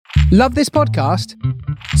Love this podcast?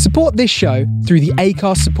 Support this show through the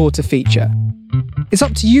Acast supporter feature. It's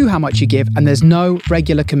up to you how much you give, and there's no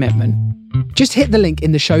regular commitment. Just hit the link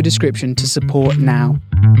in the show description to support now.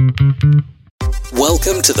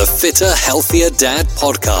 Welcome to the Fitter, Healthier Dad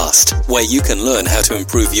podcast, where you can learn how to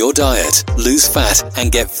improve your diet, lose fat, and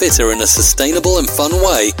get fitter in a sustainable and fun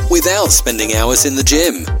way without spending hours in the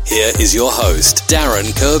gym. Here is your host,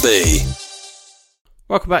 Darren Kirby.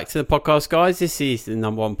 Welcome back to the podcast, guys. This is the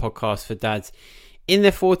number one podcast for dads in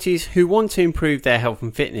their 40s who want to improve their health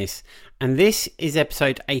and fitness. And this is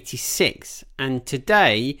episode 86. And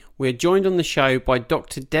today we're joined on the show by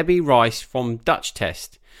Dr. Debbie Rice from Dutch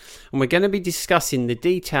Test. And we're going to be discussing the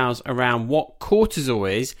details around what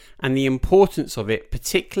cortisol is and the importance of it,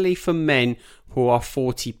 particularly for men who are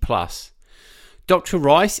 40 plus. Dr.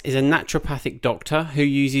 Rice is a naturopathic doctor who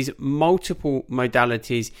uses multiple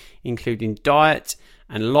modalities, including diet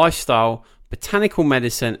and lifestyle, botanical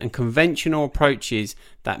medicine, and conventional approaches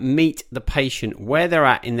that meet the patient where they're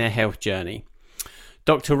at in their health journey.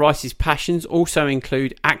 Dr. Rice's passions also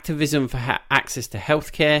include activism for access to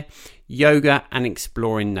healthcare, yoga, and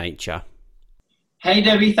exploring nature. Hey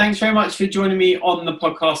Debbie, thanks very much for joining me on the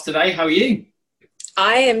podcast today. How are you?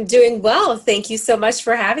 I am doing well. Thank you so much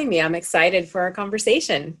for having me. I'm excited for our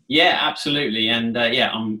conversation. Yeah, absolutely. And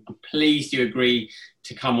I'm pleased you agree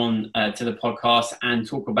to come on to the podcast and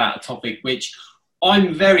talk about a topic which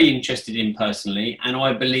I'm very interested in personally. And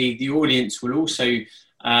I believe the audience will also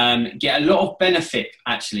get a lot of benefit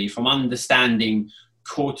actually from understanding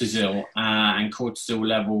cortisol and cortisol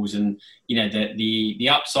levels and, you know, the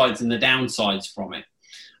upsides and the downsides from it.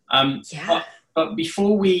 But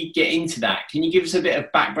before we get into that, can you give us a bit of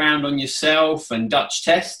background on yourself and Dutch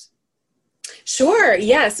Test? Sure.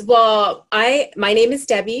 Yes. Well, my name is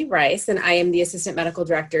Debbie Rice, and I am the assistant medical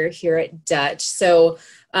director here at Dutch. So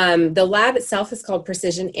the lab itself is called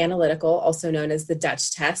Precision Analytical, also known as the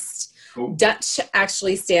Dutch Test. Cool. Dutch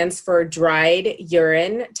actually stands for dried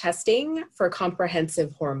urine testing for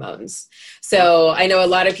comprehensive hormones. So I know a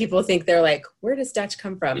lot of people think they're like, where does Dutch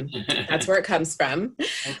come from? That's where it comes from.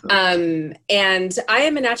 And I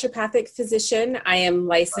am a naturopathic physician. I am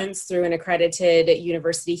licensed through an accredited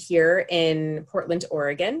university here in Portland,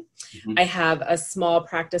 Oregon. Mm-hmm. I have a small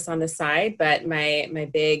practice on the side, but my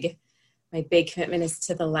big commitment is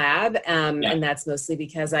to the lab. And that's mostly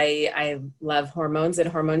because I love hormones and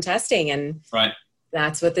hormone testing. And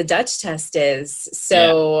that's what the Dutch Test is.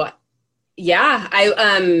 So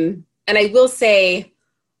I will say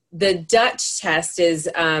the Dutch Test is,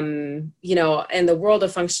 in the world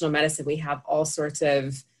of functional medicine, we have all sorts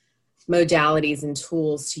of modalities and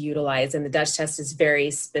tools to utilize. And the Dutch Test is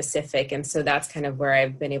very specific. And so that's kind of where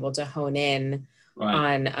I've been able to hone in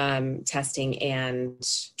on testing and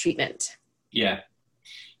treatment. Yeah.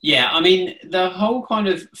 I mean, the whole kind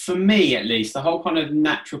of, for me at least, the whole kind of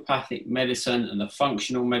naturopathic medicine and the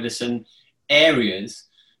functional medicine areas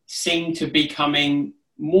seem to be becoming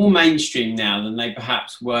more mainstream now than they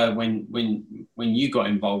perhaps were when you got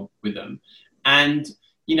involved with them. And,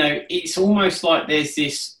 you know, it's almost like there's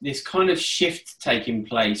this kind of shift taking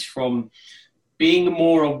place from being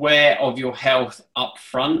more aware of your health up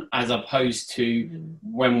front as opposed to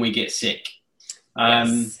when we get sick.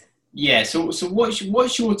 So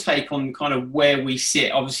what's your take on kind of where we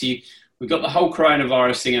sit? Obviously, we've got the whole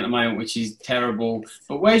coronavirus thing at the moment, which is terrible.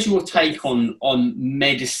 But where's your take on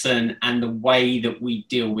medicine and the way that we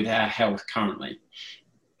deal with our health currently?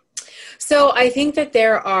 So I think that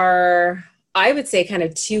there are, I would say, kind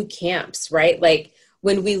of two camps, right? Like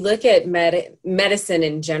when we look at medicine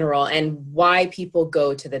in general and why people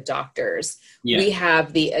go to the doctors, we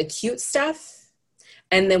have the acute stuff.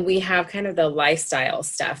 And then we have kind of the lifestyle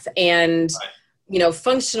stuff. And,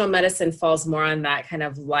 functional medicine falls more on that kind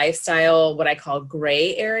of lifestyle, what I call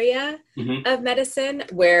gray area of medicine,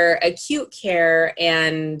 where acute care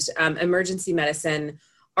and emergency medicine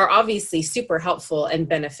are obviously super helpful and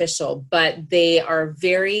beneficial, but they are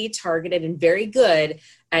very targeted and very good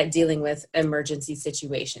at dealing with emergency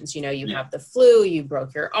situations. You have the flu, you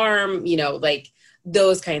broke your arm, like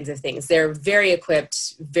those kinds of things. They're very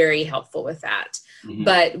equipped, very helpful with that.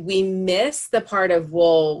 But we miss the part of,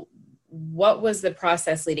 well, what was the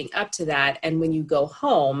process leading up to that? And when you go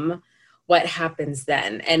home, what happens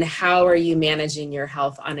then? And how are you managing your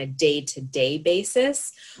health on a day-to-day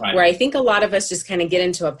basis? Where I think a lot of us just kind of get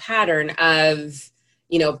into a pattern of,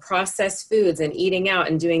 processed foods and eating out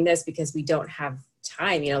and doing this because we don't have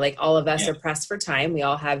time. Like all of us are pressed for time. We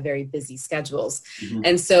all have very busy schedules.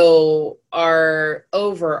 And so our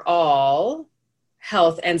overall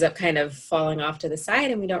health ends up kind of falling off to the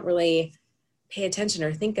side, and we don't really pay attention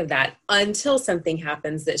or think of that until something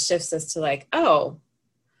happens that shifts us to like, oh,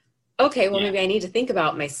 okay, well, maybe I need to think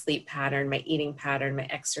about my sleep pattern, my eating pattern, my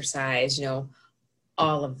exercise,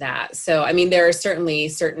 all of that. So, I mean, there are certainly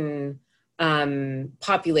certain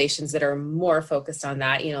populations that are more focused on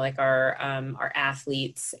that, like our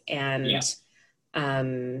athletes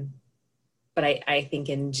but I think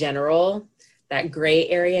in general, that gray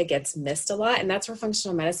area gets missed a lot. And that's where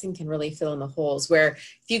functional medicine can really fill in the holes, where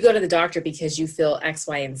if you go to the doctor because you feel X,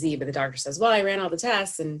 Y, and Z, but the doctor says, well, I ran all the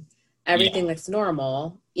tests and everything looks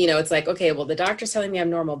normal. It's like, okay, well, the doctor's telling me I'm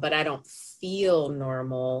normal, but I don't feel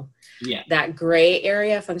normal. Yeah. That gray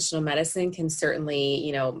area, functional medicine can certainly,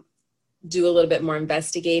 do a little bit more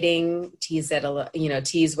investigating, tease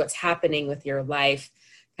what's happening with your life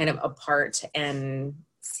kind of apart and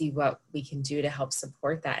see what we can do to help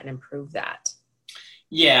support that and improve that.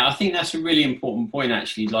 Yeah, I think that's a really important point,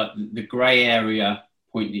 actually. Like the grey area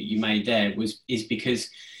point that you made there is because,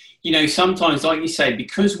 sometimes, like you say,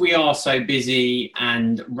 because we are so busy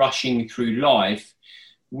and rushing through life,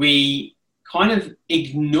 we kind of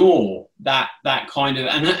ignore that kind of,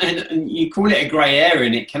 and you call it a grey area,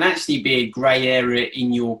 and it can actually be a grey area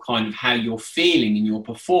in your kind of how you're feeling in your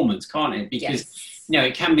performance, can't it? Because,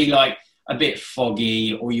 it can be like a bit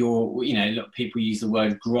foggy, or people use the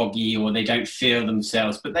word groggy, or they don't feel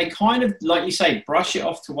themselves, but they kind of, like you say, brush it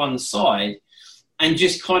off to one side and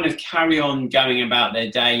just kind of carry on going about their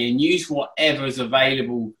day and use whatever is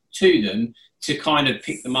available to them to kind of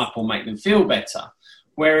pick them up or make them feel better.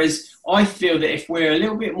 Whereas I feel that if we're a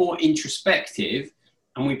little bit more introspective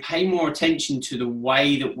and we pay more attention to the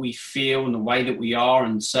way that we feel and the way that we are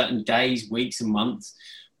on certain days, weeks and months,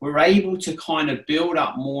 we're able to kind of build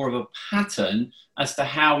up more of a pattern as to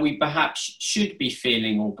how we perhaps should be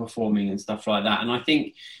feeling or performing and stuff like that. And I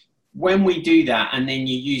think when we do that, and then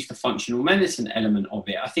you use the functional medicine element of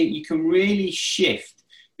it, I think you can really shift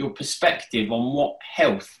your perspective on what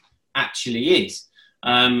health actually is.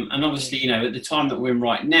 And obviously, at the time that we're in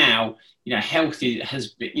right now, health has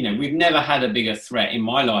been, we've never had a bigger threat in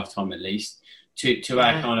my lifetime, at least, to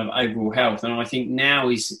our kind of overall health. And I think now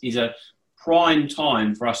is a prime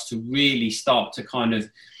time for us to really start to kind of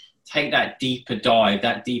take that deeper dive,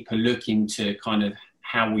 that deeper look into kind of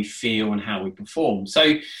how we feel and how we perform.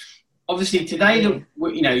 So obviously today,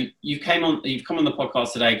 you've come on the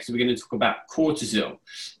podcast today because we're going to talk about cortisol.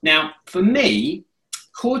 Now, for me,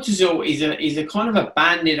 cortisol is a kind of a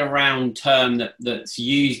bandied around term that's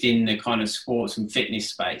used in the kind of sports and fitness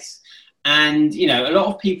space. And, a lot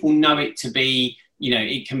of people know it to be,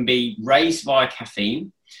 it can be raised via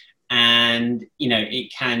caffeine, and,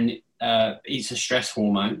 it's a stress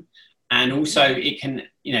hormone. And also it can,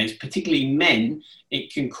 particularly men,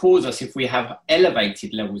 it can cause us, if we have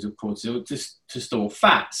elevated levels of cortisol, to store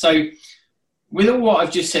fat. So with all what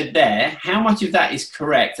I've just said there, how much of that is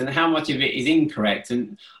correct and how much of it is incorrect?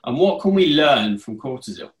 And what can we learn from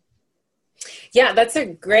cortisol? Yeah, that's a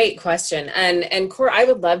great question. And I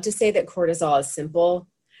would love to say that cortisol is simple,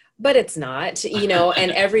 but it's not,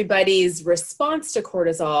 and everybody's response to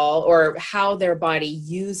cortisol or how their body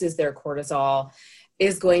uses their cortisol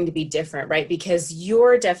is going to be different, right? Because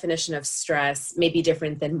your definition of stress may be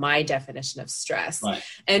different than my definition of stress. Right.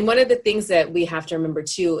 And one of the things that we have to remember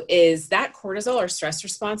too is that cortisol or stress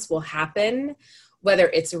response will happen whether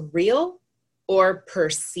it's real or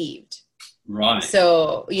perceived. Right.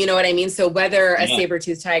 So, you know what I mean? So whether a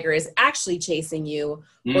saber-toothed tiger is actually chasing you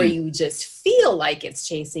or you just feel like it's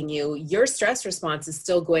chasing you, your stress response is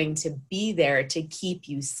still going to be there to keep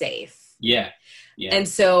you safe. Yeah. Yeah. And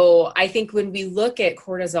so I think when we look at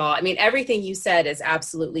cortisol, I mean, everything you said is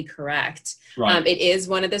absolutely correct. Right. It is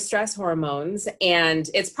one of the stress hormones, and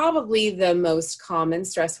it's probably the most common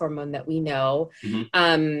stress hormone that we know.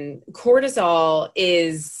 Mm-hmm. Cortisol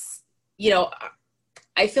is,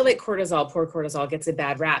 I feel like poor cortisol gets a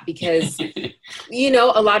bad rap because,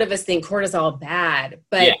 a lot of us think cortisol bad,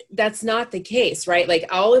 but that's not the case, right? Like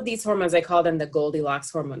all of these hormones, I call them the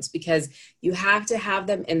Goldilocks hormones because you have to have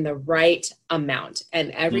them in the right amount,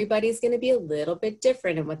 and everybody's going to be a little bit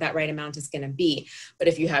different in what that right amount is going to be. But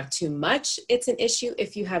if you have too much, it's an issue.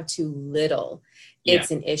 If you have too little,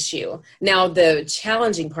 it's an issue. Now, the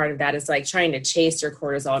challenging part of that is like trying to chase your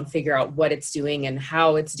cortisol and figure out what it's doing and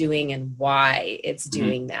how it's doing and why it's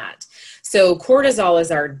doing that. So cortisol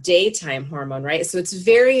is our daytime hormone, right? So it's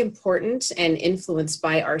very important and influenced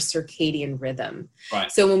by our circadian rhythm.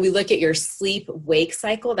 Right. So when we look at your sleep-wake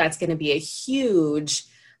cycle, that's going to be a huge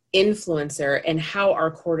influencer in how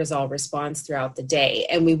our cortisol responds throughout the day.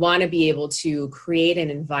 And we want to be able to create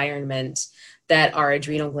an environment that our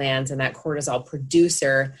adrenal glands and that cortisol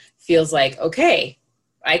producer feels like, okay,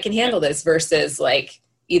 I can handle this, versus like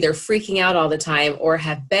either freaking out all the time or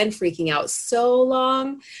have been freaking out so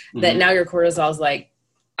long that now your cortisol is like,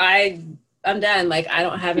 I'm done. Like, I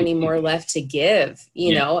don't have any more left to give,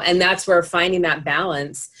 you know, and that's where finding that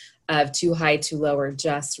balance of too high, too low, or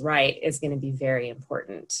just right is going to be very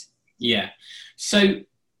important. Yeah. So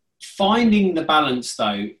finding the balance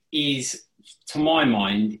though is, to my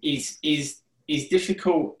mind, is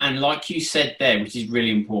difficult. And like you said there, which is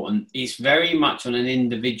really important, it's very much on an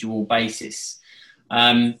individual basis.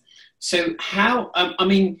 So how, I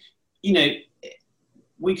mean, you know,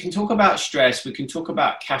 we can talk about stress, we can talk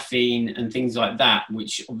about caffeine and things like that,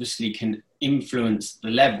 which obviously can influence the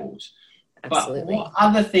levels. Absolutely. But what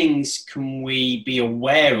other things can we be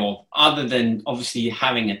aware of other than obviously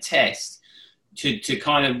having a test to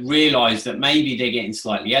kind of realize that maybe they're getting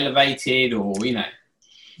slightly elevated, or, you know?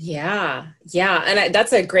 Yeah. And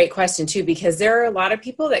that's a great question too, because there are a lot of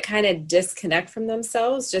people that kind of disconnect from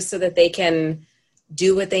themselves just so that they can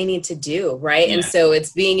do what they need to do. Right. Yeah. And so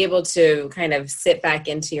it's being able to kind of sit back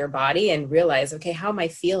into your body and realize, okay, how am I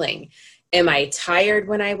feeling? Am I tired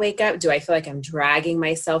when I wake up? Do I feel like I'm dragging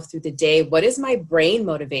myself through the day? What is my brain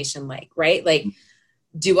motivation like? Right. Like,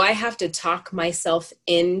 do I have to talk myself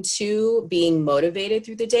into being motivated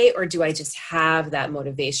through the day, or do I just have that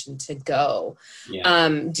motivation to go? Yeah.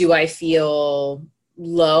 Do I feel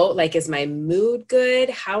low? Like, is my mood good?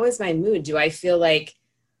 How is my mood? Do I feel like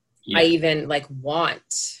I even like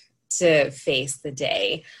want to face the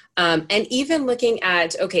day? And even looking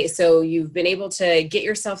at, okay, so you've been able to get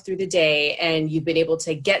yourself through the day and you've been able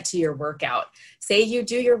to get to your workout. Say you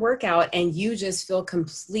do your workout and you just feel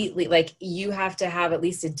completely like you have to have at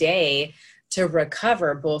least a day to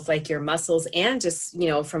recover both like your muscles and just, you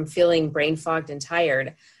know, from feeling brain fogged and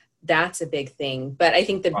tired. That's a big thing. But I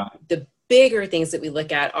think the bigger things that we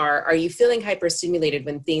look at are you feeling hyperstimulated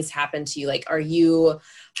when things happen to you? Like, are you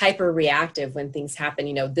hyper reactive when things happen?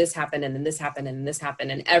 You know, this happened and then this happened and this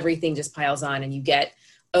happened and everything just piles on and you get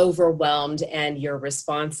overwhelmed and your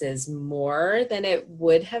response is more than it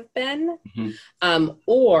would have been. Mm-hmm.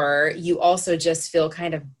 Or you also just feel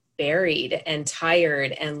kind of buried and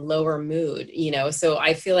tired and lower mood, you know? So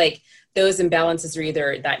I feel like those imbalances are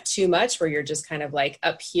either that too much where you're just kind of like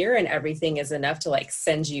up here and everything is enough to like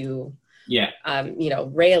send you you know,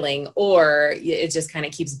 railing, or it just kind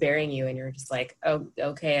of keeps burying you and you're just like, oh,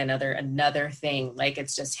 okay, another thing. Like,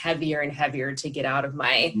 it's just heavier and heavier to get out of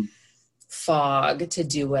my fog to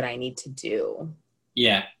do what I need to do.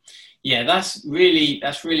 Yeah. That's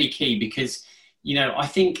really key, because, you know, I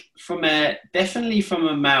think definitely from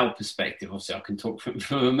a male perspective, obviously I can talk from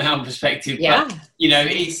a male perspective, but, you know,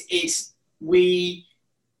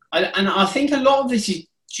 I think a lot of this is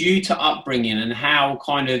due to upbringing and how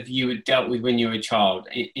kind of you were dealt with when you were a child,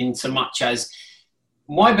 in so much as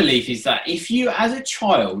my belief is that if you, as a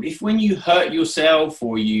child, if when you hurt yourself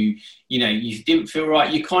or you didn't feel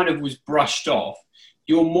right, you kind of was brushed off,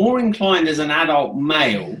 you're more inclined as an adult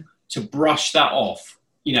male to brush that off,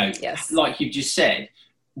 you know, like you've just said.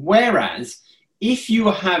 Whereas if you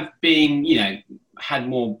have been, you know, had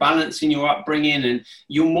more balance in your upbringing, and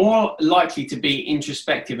you're more likely to be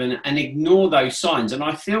introspective and ignore those signs. And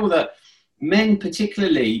I feel that men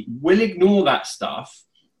particularly will ignore that stuff.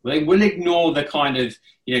 They will ignore the kind of,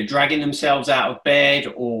 you know, dragging themselves out of bed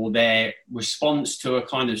or their response to a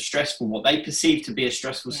kind of stressful, what they perceive to be a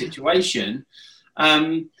stressful situation,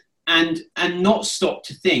 and not stop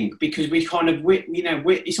to think, because we kind of,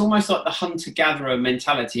 it's almost like the hunter-gatherer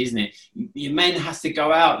mentality, isn't it? Your men has to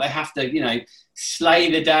go out, they have to, you know, slay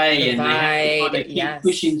the day, and they have to kind of keep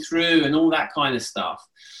pushing through and all that kind of stuff.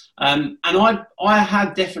 And I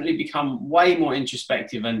have definitely become way more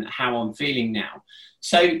introspective in how I'm feeling now.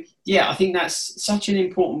 So, yeah, I think that's such an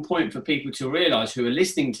important point for people to realise who are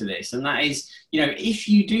listening to this. And that is, you know, if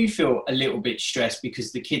you do feel a little bit stressed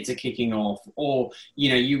because the kids are kicking off, or, you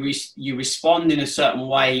know, you respond in a certain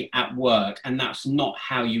way at work and that's not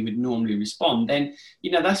how you would normally respond, then, you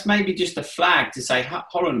know, that's maybe just a flag to say,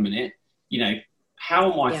 hold on a minute, you know,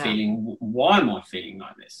 how am I feeling? Why am I feeling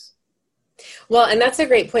like this? Well, and that's a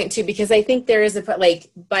great point too, because I think there is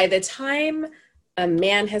by the time a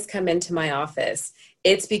man has come into my office,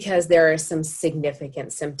 it's because there are some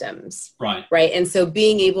significant symptoms. Right. And so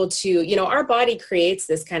being able to, you know, our body creates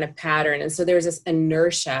this kind of pattern. And so there's this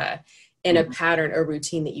inertia in a pattern or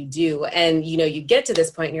routine that you do. And, you know, you get to this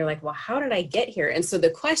point and you're like, well, how did I get here? And so the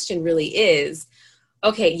question really is,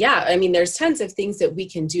 okay, yeah, I mean, there's tons of things that we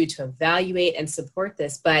can do to evaluate and support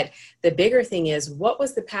this, but the bigger thing is, what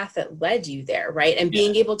was the path that led you there, right? And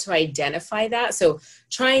being able to identify that. So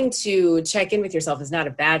trying to check in with yourself is not a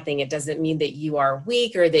bad thing. It doesn't mean that you are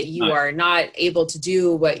weak or that you are not able to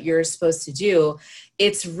do what you're supposed to do.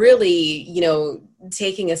 It's really, you know,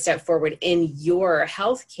 taking a step forward in your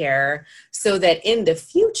healthcare so that in the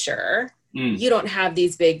future, you don't have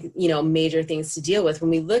these big, major things to deal with. When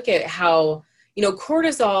we look at how,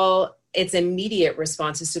 cortisol, its immediate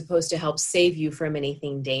response is supposed to help save you from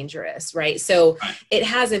anything dangerous, right? So it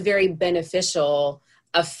has a very beneficial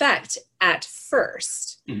effect at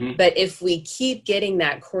first. But if we keep getting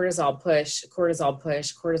that cortisol push,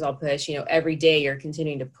 every day you're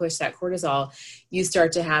continuing to push that cortisol, you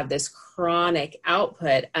start to have this chronic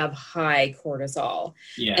output of high cortisol.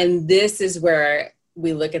 Yeah. And this is where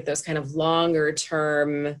we look at those kind of longer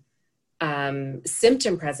term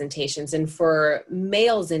symptom presentations. And for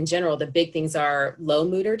males in general, the big things are low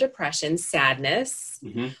mood or depression, sadness,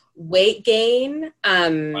 weight gain,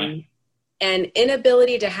 and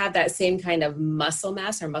inability to have that same kind of muscle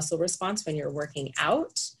mass or muscle response when you're working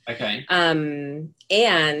out. Okay.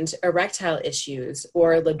 And erectile issues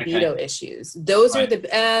or libido issues. Those are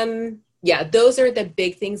those are the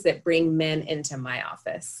big things that bring men into my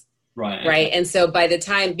office. Right. Right. And so by the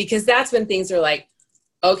time, because that's when things are like,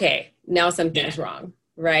 okay, now something's wrong.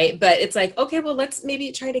 Right. But it's like, okay, well, let's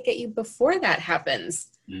maybe try to get you before that happens,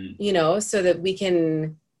 so that we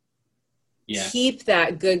can keep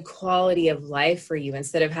that good quality of life for you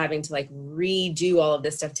instead of having to like redo all of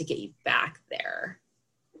this stuff to get you back there.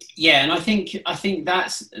 Yeah. And I think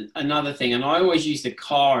that's another thing. And I always use the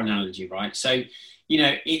car analogy, right? So,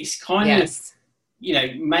 it's kind of,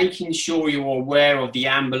 making sure you're aware of the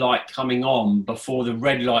amber light coming on before the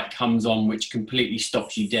red light comes on, which completely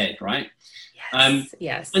stops you dead, right?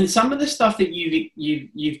 Yes. And some of the stuff that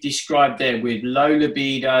you've described there with low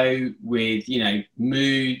libido, with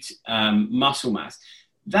mood, muscle mass,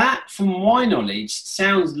 that, from my knowledge,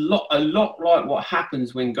 sounds a lot like what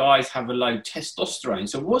happens when guys have a low testosterone.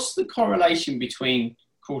 So, what's the correlation between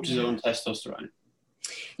cortisol and testosterone?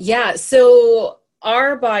 Yeah. So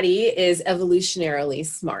our body is evolutionarily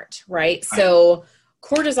smart, right? So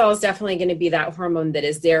cortisol is definitely going to be that hormone that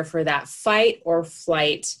is there for that fight or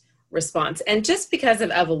flight response. And just because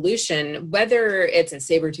of evolution, whether it's a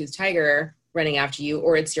saber-toothed tiger running after you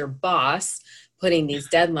or it's your boss putting these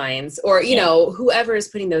deadlines or, whoever is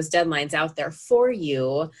putting those deadlines out there for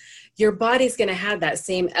you, your body's going to have that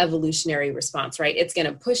same evolutionary response, right? It's going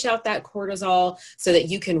to push out that cortisol so that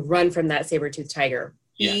you can run from that saber-toothed tiger.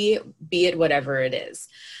 Be it whatever it is.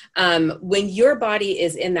 When your body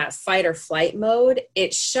is in that fight or flight mode,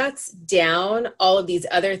 it shuts down all of these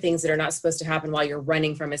other things that are not supposed to happen while you're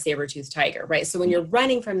running from a saber-toothed tiger, right? So when you're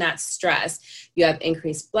running from that stress, you have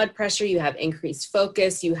increased blood pressure, you have increased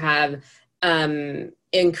focus, you have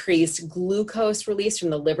increased glucose release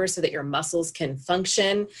from the liver so that your muscles can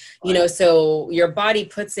function, so your body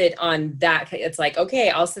puts it on that. It's like,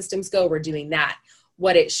 okay, all systems go, we're doing that.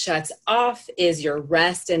 What it shuts off is your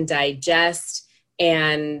rest and digest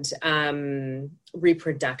and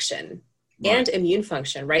reproduction and immune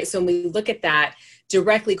function, right? So when we look at that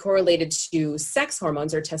directly correlated to sex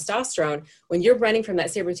hormones or testosterone, when you're running from that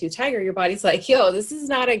saber-toothed tiger, your body's like, yo, this is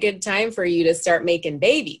not a good time for you to start making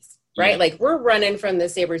babies, right? Like we're running from the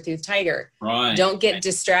saber-toothed tiger. Right. Don't get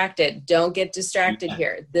distracted. Don't get distracted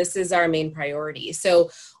here. This is our main priority. So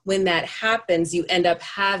when that happens, you end up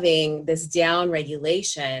having this down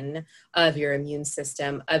regulation of your immune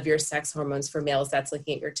system, of your sex hormones. For males, that's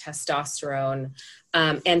looking at your testosterone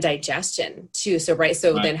and digestion too. So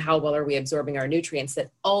then how well are we absorbing our nutrients that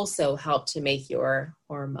also help to make your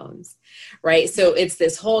hormones, right? So it's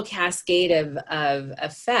this whole cascade of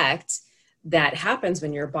effect that happens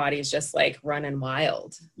when your body is just like running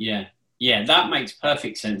wild. Yeah, that makes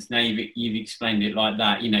perfect sense. Now you've explained it like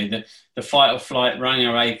that. The fight or flight, running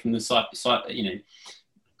away from the site.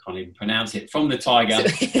 Can't even pronounce it, from the tiger.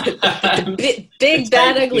 big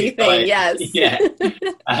bad ugly thing. Yes. Yeah.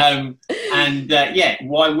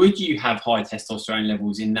 Why would you have high testosterone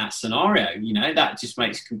levels in that scenario? That just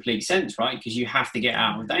makes complete sense, right? Because you have to get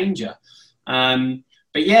out of danger.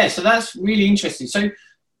 So that's really interesting. So,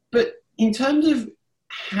 but in terms of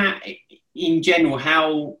in general,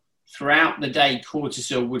 how throughout the day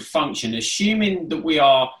cortisol would function, assuming that we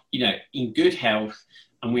are, in good health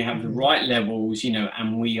and we have the right levels,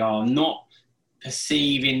 and we are not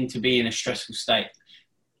perceiving to be in a stressful state.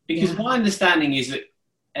 Because my understanding is that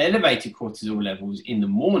elevated cortisol levels in the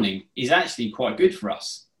morning is actually quite good for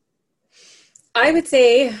us. I would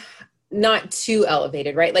say not too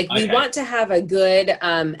elevated, right? Like we want to have a good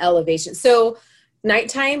elevation. So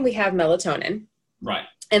nighttime, we have melatonin. Right.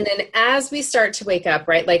 And then as we start to wake up,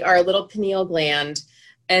 right, like our little pineal gland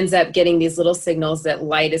ends up getting these little signals that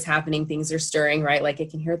light is happening, things are stirring, right? Like it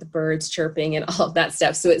can hear the birds chirping and all of that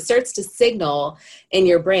stuff. So it starts to signal in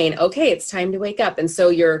your brain, okay, it's time to wake up. And so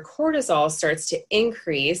your cortisol starts to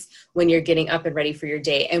increase when you're getting up and ready for your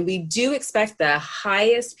day. And we do expect the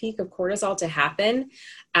highest peak of cortisol to happen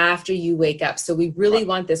after you wake up. So we really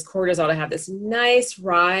want this cortisol to have this nice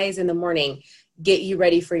rise in the morning, get you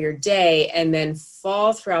ready for your day, and then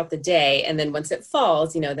fall throughout the day. And then once it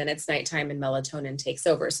falls, then it's nighttime and melatonin takes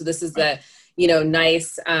over. So this is the,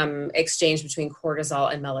 nice exchange between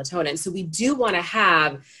cortisol and melatonin. So we do want to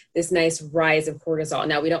have this nice rise of cortisol.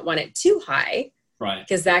 Now we don't want it too high, right?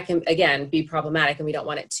 Because that can, again, be problematic, and we don't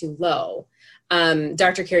want it too low.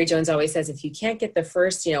 Dr. Carrie Jones always says, if you can't get the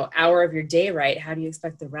first, hour of your day right, how do you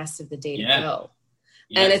expect the rest of the day to go?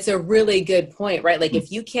 Yeah. And it's a really good point, right? Like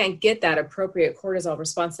if you can't get that appropriate cortisol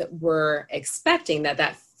response that we're expecting,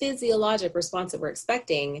 that physiologic response that we're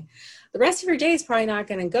expecting, the rest of your day is probably not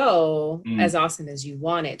going to go as awesome as you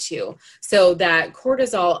want it to. So that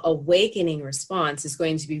cortisol awakening response is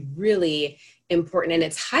going to be really important. And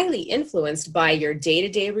it's highly influenced by your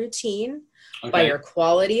day-to-day routine, by your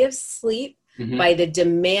quality of sleep, by the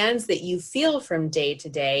demands that you feel from day to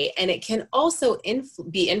day. And it can also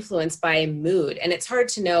be influenced by mood. And it's hard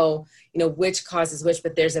to know, which causes which,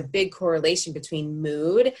 but there's a big correlation between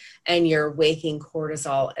mood and your waking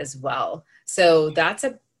cortisol as well. So that's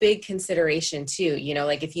a big consideration too.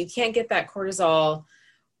 Like if you can't get that cortisol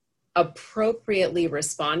appropriately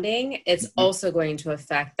responding, it's also going to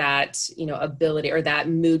affect that, ability or that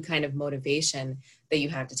mood kind of motivation that you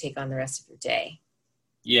have to take on the rest of your day.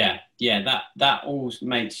 Yeah, that all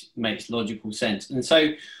makes logical sense. And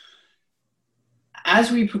so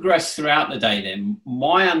as we progress throughout the day, then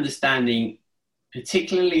my understanding,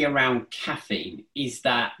 particularly around caffeine, is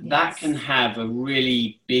that that can have a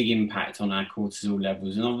really big impact on our cortisol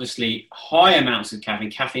levels. And obviously high amounts of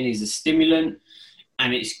caffeine is a stimulant,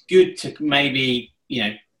 and it's good to maybe,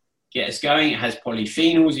 get us going. It has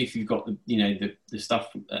polyphenols if you've got the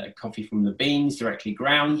stuff, coffee from the beans directly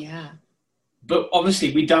ground. Yeah. But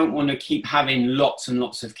obviously we don't want to keep having lots and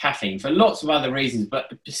lots of caffeine for lots of other reasons,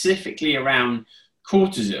 but specifically around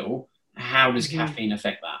cortisol, how does caffeine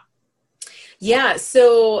affect that? Yeah.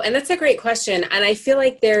 So, and that's a great question. And I feel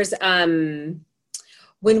like there's,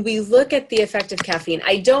 when we look at the effect of caffeine,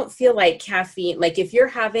 I don't feel like caffeine, like if you're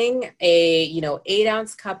having a,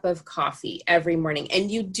 8-ounce cup of coffee every morning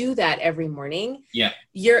and you do that every morning,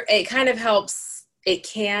 it kind of helps. It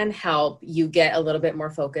can help you get a little bit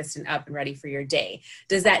more focused and up and ready for your day.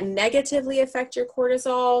 Does that negatively affect your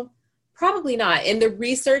cortisol? Probably not. In the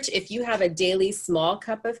research, if you have a daily small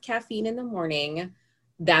cup of caffeine in the morning,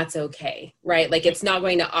 that's okay, right? Like it's not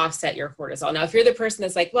going to offset your cortisol. Now, if you're the person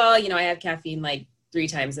that's like, well, I have caffeine like 3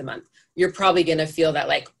 times a month, you're probably going to feel that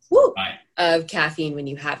like, whoop, of caffeine when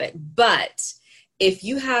you have it. But if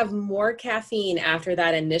you have more caffeine after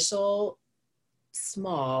that initial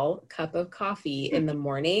small cup of coffee in the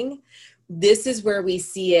morning, this is where we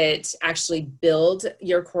see it actually build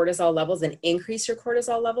your cortisol levels and increase your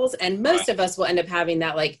cortisol levels. And most of us will end up having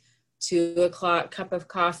that like 2 o'clock cup of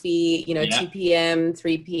coffee, 2 p.m.,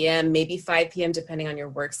 3 p.m., maybe 5 p.m., depending on your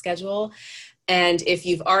work schedule. And if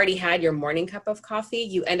you've already had your morning cup of coffee,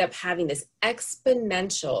 you end up having this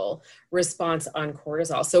exponential response on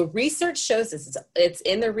cortisol. So research shows this. It's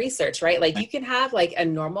in the research, right? Like you can have like a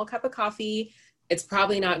normal cup of coffee. It's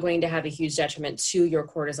probably not going to have a huge detriment to your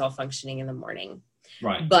cortisol functioning in the morning.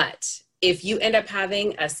 Right. But if you end up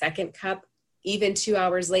having a second cup, even 2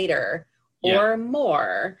 hours later or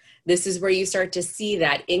more, this is where you start to see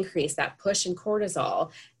that increase, that push in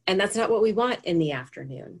cortisol. And that's not what we want in the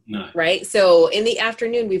afternoon, right? So in the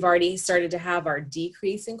afternoon, we've already started to have our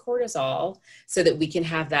decrease in cortisol so that we can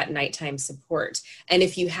have that nighttime support. And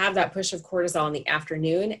if you have that push of cortisol in the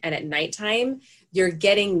afternoon and at nighttime, you're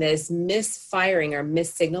getting this misfiring or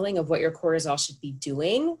missignaling of what your cortisol should be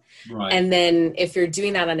doing. Right. And then if you're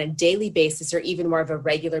doing that on a daily basis or even more of a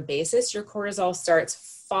regular basis, your cortisol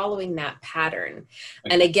starts following that pattern.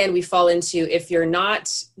 Okay. And again, we fall into, if you're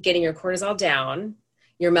not getting your cortisol down,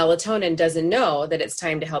 your melatonin doesn't know that it's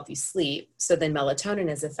time to help you sleep. So then melatonin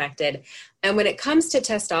is affected. And when it comes to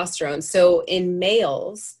testosterone, so in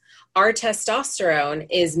males, our testosterone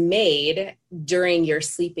is made during your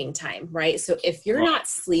sleeping time, right? So if you're not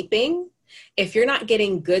sleeping, if you're not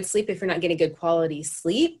getting good sleep, if you're not getting good quality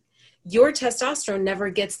sleep, your testosterone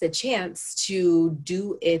never gets the chance to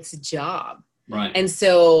do its job. Right. And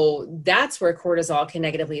so that's where cortisol can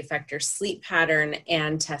negatively affect your sleep pattern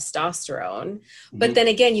and testosterone. Mm-hmm. But then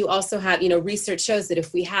again, you also have, research shows that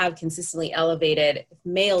if males have consistently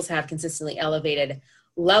elevated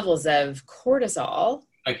levels of cortisol,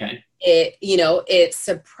 Okay. It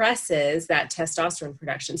suppresses that testosterone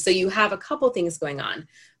production. So you have a couple things going on.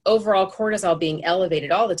 Overall cortisol being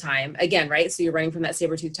elevated all the time. Again, right? So you're running from that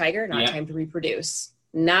saber-toothed tiger, not time to reproduce,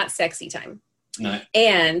 not sexy time. No.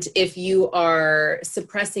 And if you are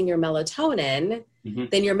suppressing your melatonin,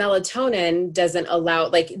 then your melatonin doesn't allow,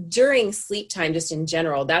 like during sleep time, just in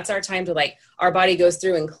general, that's our time to like, our body goes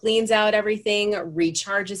through and cleans out everything,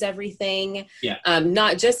 recharges everything. Yeah.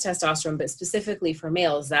 Not just testosterone, but specifically for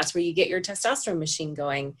males, that's where you get your testosterone machine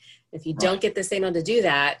going. If you don't get the signal to do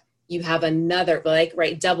that, you have another, like,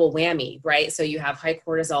 right, double whammy, right? So you have high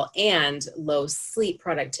cortisol and low sleep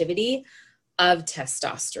productivity of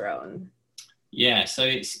testosterone. Yeah, so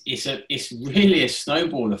it's really a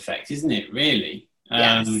snowball effect, isn't it? Really,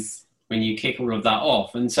 yes. When you kick all of that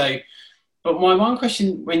off. And so, but my one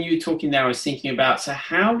question when you were talking there, I was thinking about, so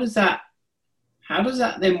how does that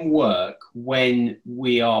then work when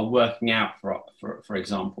we are working out, for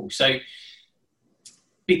example? So,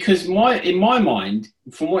 because in my mind,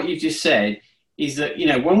 from what you've just said, is that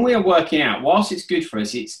when we are working out, whilst it's good for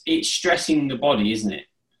us, it's stressing the body, isn't it?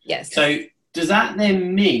 Yes. So does that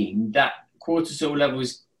then mean that cortisol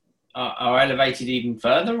levels are elevated even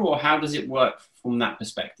further, or how does it work from that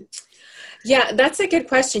perspective? Yeah, that's a good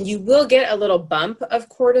question. You will get a little bump of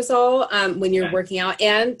cortisol when you're working out,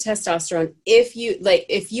 and testosterone. If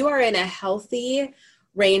you are in a healthy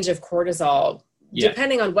range of cortisol,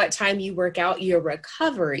 depending on what time you work out, your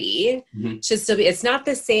recovery should still be, it's not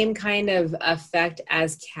the same kind of effect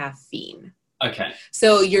as caffeine. Okay.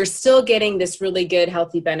 So you're still getting this really good,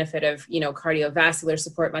 healthy benefit of, cardiovascular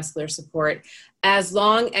support, muscular support, as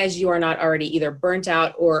long as you are not already either burnt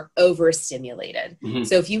out or overstimulated.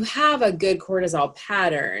 So if you have a good cortisol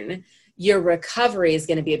pattern, your recovery is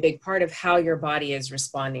going to be a big part of how your body is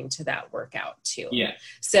responding to that workout too. Yeah.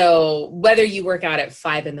 So whether you work out at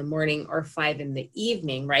 5 a.m. or 5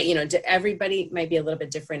 p.m, right? Everybody might be a little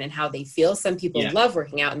bit different in how they feel. Some people love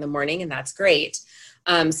working out in the morning, and that's great.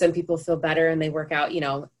 Some people feel better and they work out,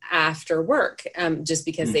 after work, just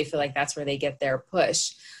because they feel like that's where they get their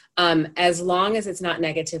push. As long as it's not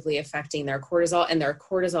negatively affecting their cortisol, and their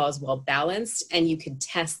cortisol is well balanced, and you can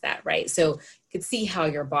test that, right? So you could see how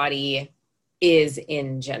your body is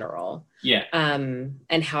in general. Yeah.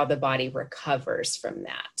 And how the body recovers from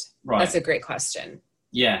that. Right. That's a great question.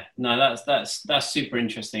 Yeah, no, that's super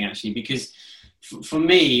interesting actually, because for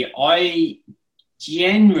me, I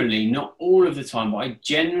generally, not all of the time, but I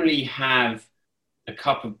generally have a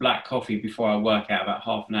cup of black coffee before I work out, about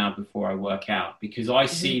half an hour before I work out, because I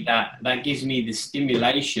see that gives me the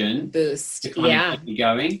stimulation boost to kind of get me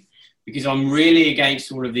going, because I'm really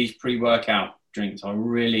against all of these pre-workout drinks. I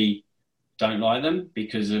really don't like them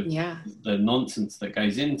because of the nonsense that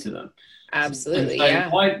goes into them. Absolutely.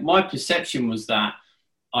 And so my perception was that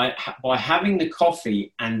by having the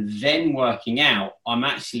coffee and then working out, I'm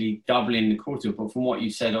actually doubling the cortisol. But from what you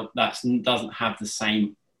said, that doesn't have the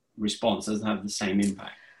same response, doesn't have the same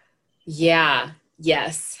impact. Yeah.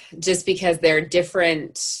 Yes. Just because they're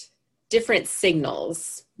different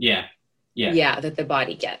signals. Yeah. That the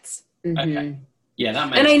body gets. Okay. Yeah, that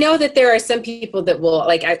makes sense. I know that there are some people that will,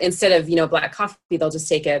 like, instead of black coffee, they'll just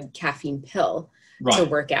take a caffeine pill to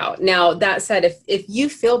work out. Now, that said, if you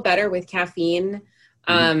feel better with caffeine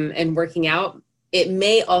and working out, it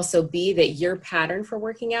may also be that your pattern for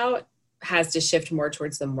working out has to shift more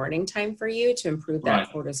towards the morning time for you to improve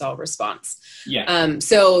that cortisol response. Yeah.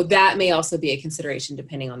 So that may also be a consideration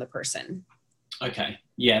depending on the person. Okay.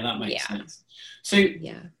 Yeah, that makes sense. So,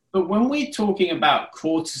 but when we're talking about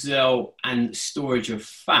cortisol and storage of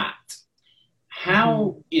fat,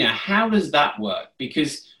 how does that work?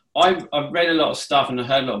 Because I've read a lot of stuff and I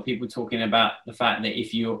heard a lot of people talking about the fact that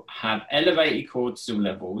if you have elevated cortisol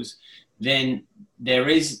levels, then there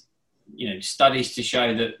is, studies to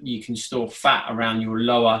show that you can store fat around your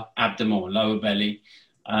lower abdomen or lower belly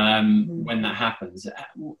when that happens.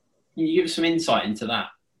 Can you give some insight into that?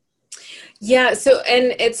 Yeah. So,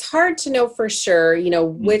 and it's hard to know for sure,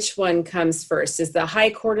 which one comes first. Is the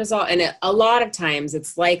high cortisol? And a lot of times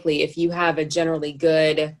it's likely, if you have a generally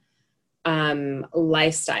good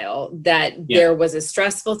lifestyle, that there was a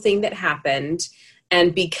stressful thing that happened.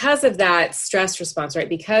 And because of that stress response, right,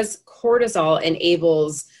 because cortisol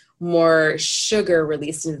enables more sugar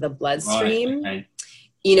released into the bloodstream,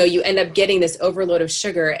 you end up getting this overload of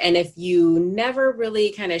sugar. And if you never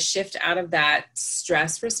really kind of shift out of that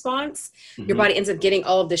stress response, your body ends up getting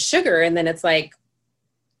all of the sugar. And then it's like,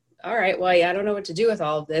 all right, well, I don't know what to do with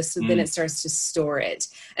all of this. So then it starts to store it.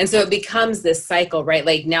 And so it becomes this cycle, right?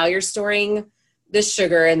 Like now you're storing the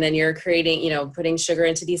sugar and then you're creating, putting sugar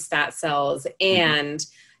into these fat cells. And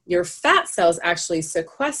your fat cells actually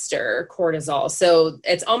sequester cortisol. So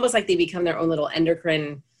it's almost like they become their own little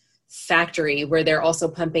endocrine factory where they're also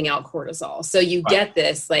pumping out cortisol. So you get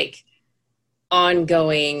this like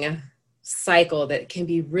ongoing cycle that can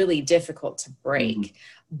be really difficult to break. Mm-hmm.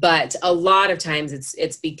 But a lot of times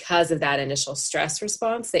it's because of that initial stress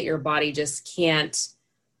response that your body just can't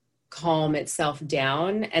calm itself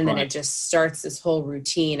down. And then it just starts this whole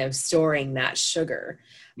routine of storing that sugar.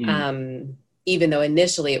 Even though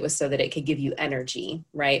initially it was so that it could give you energy,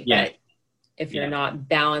 right? Yeah. But if you're not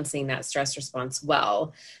balancing that stress response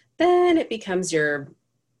well, then it becomes your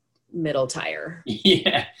middle tire.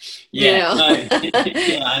 Yeah.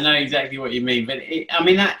 I know exactly what you mean. But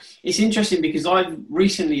it's interesting because I've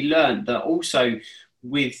recently learned that also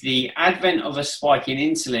with the advent of a spike in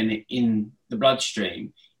insulin in the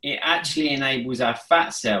bloodstream, it actually enables our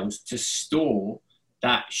fat cells to store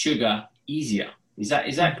that sugar easier. Is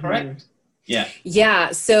that correct? Yeah.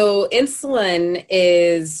 Yeah. So insulin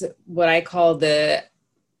is what I call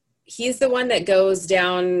he's the one that goes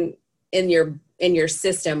down in your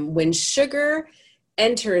system. When sugar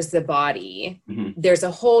enters the body, there's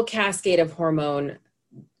a whole cascade of hormone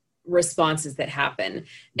responses that happen.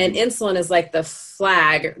 And insulin is like the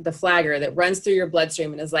flagger that runs through your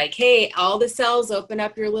bloodstream and is like, hey, all the cells open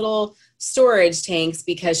up your little storage tanks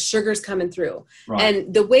because sugar's coming through. Right.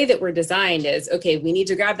 And the way that we're designed is, okay, we need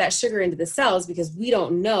to grab that sugar into the cells because we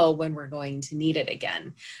don't know when we're going to need it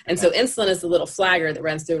again. And so insulin is the little flagger that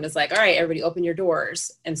runs through and is like, all right, everybody open your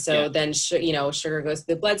doors. And so then, sugar goes to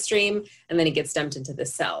the bloodstream and then it gets dumped into the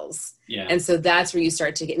cells. Yeah. And so that's where you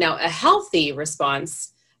start to get, now a healthy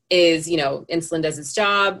response is, insulin does its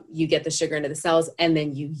job, you get the sugar into the cells, and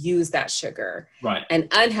then you use that sugar. Right. An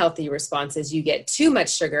unhealthy response is you get too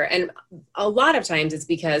much sugar. And a lot of times it's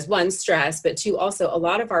because, one, stress, but two, also a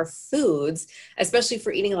lot of our foods, especially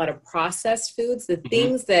for eating a lot of processed foods, the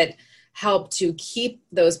things that help to keep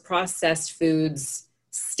those processed foods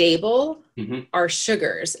stable are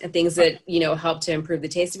sugars, and things that, help to improve the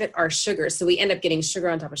taste of it are sugars. So we end up getting sugar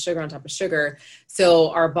on top of sugar on top of sugar. So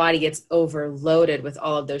our body gets overloaded with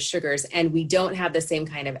all of those sugars, and we don't have the same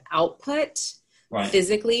kind of output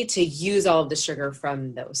physically to use all of the sugar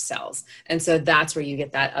from those cells. And so that's where you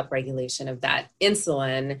get that upregulation of that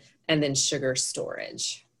insulin and then sugar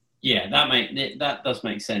storage. Yeah, that does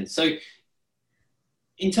make sense. So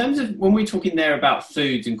in terms of when we're talking there about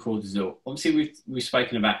foods and cortisol, obviously we've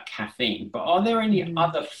spoken about caffeine, but are there any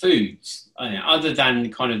other foods, other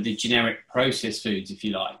than kind of the generic processed foods, if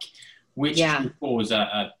you like, which can cause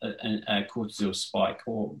a cortisol spike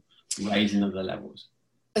or raising of the levels?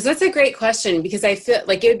 So that's a great question, because I feel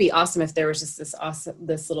like it would be awesome if there was just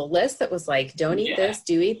this little list that was like, don't eat this,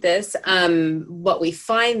 do eat this. What we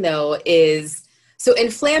find though is, so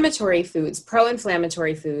inflammatory foods,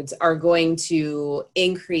 pro-inflammatory foods are going to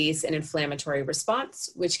increase an inflammatory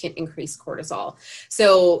response, which can increase cortisol.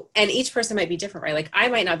 So, and each person might be different, right? Like I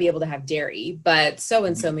might not be able to have dairy, but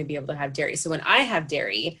so-and-so may be able to have dairy. So when I have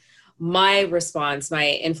dairy, my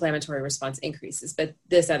inflammatory response increases, but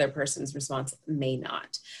this other person's response may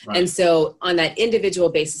not. Right. And so on that individual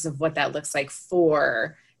basis of what that looks like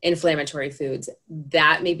for inflammatory foods,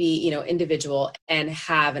 that may be, individual and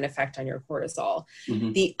have an effect on your cortisol.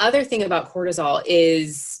 The other thing about cortisol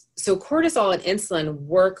is, so cortisol and insulin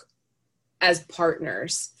work as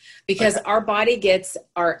partners because our body gets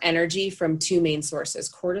our energy from two main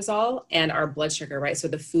sources, cortisol and our blood sugar, right? So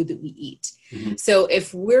the food that we eat. So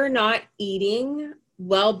if we're not eating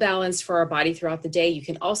well balanced for our body throughout the day, you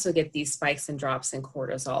can also get these spikes and drops in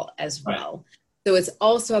cortisol as well. So it's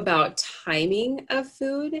also about timing of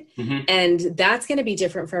food, and that's going to be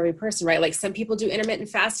different for every person, right? Like some people do intermittent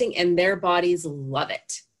fasting and their bodies love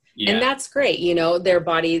it. Yeah. And that's great. Their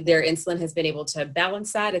body, their insulin has been able to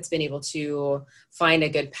balance that. It's been able to find a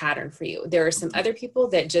good pattern for you. There are some other people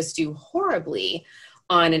that just do horribly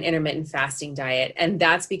on an intermittent fasting diet. And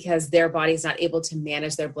that's because their body's not able to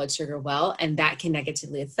manage their blood sugar well. And that can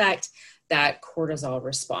negatively affect that cortisol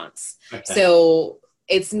response. Okay. So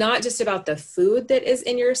it's not just about the food that is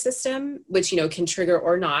in your system, which, can trigger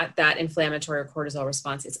or not that inflammatory or cortisol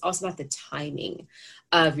response. It's also about the timing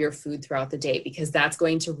of your food throughout the day, because that's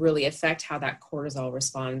going to really affect how that cortisol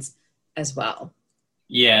responds as well.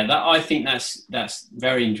 Yeah, I think that's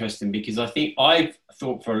very interesting, because I think I've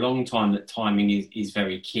thought for a long time that timing is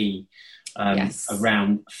very key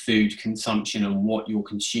around food consumption and what you're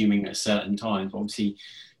consuming at certain times. Obviously,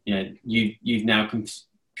 you've now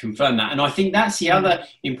confirm that. And I think that's the other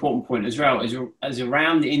important point as well, as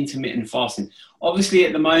around the intermittent fasting. Obviously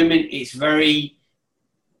at the moment it's very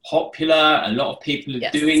popular, a lot of people are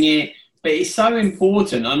doing it, but it's so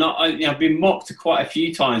important. And I've been mocked quite a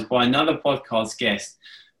few times by another podcast guest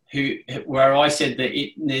where I said that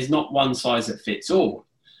there's not one size that fits all.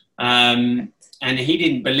 And he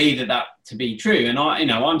didn't believe that to be true. And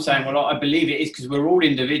I'm saying, well, I believe it is, because we're all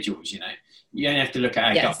individuals, You only have to look at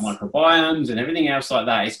our gut microbiomes and everything else like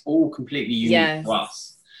that. It's all completely unique to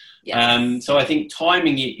us. Yes. So I think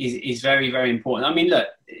timing is very, very important. I mean, look,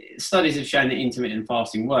 studies have shown that intermittent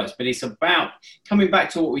fasting works, but it's about coming back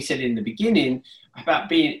to what we said in the beginning about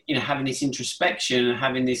being, having this introspection and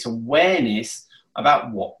having this awareness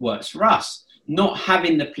about what works for us, not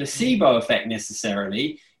having the placebo effect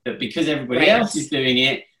necessarily, that because everybody else is doing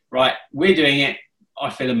it, right, we're doing it, I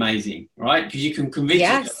feel amazing, right? Because you can convince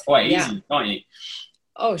yourself quite easily, can't you?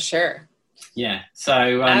 Oh, sure. Yeah.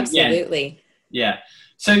 So absolutely. Yeah.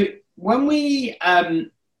 So when we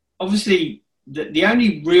obviously the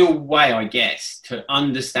only real way, I guess, to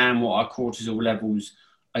understand what our cortisol levels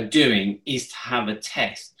are doing is to have a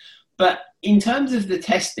test. But in terms of the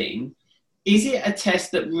testing, is it a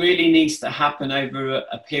test that really needs to happen over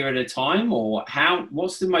a period of time, or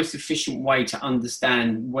what's the most efficient way to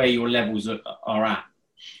understand where your levels are at?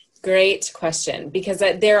 Great question, because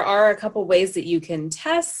there are a couple ways that you can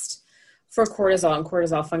test for cortisol and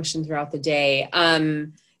cortisol function throughout the day.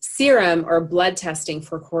 Serum or blood testing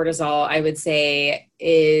for cortisol, I would say,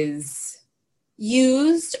 is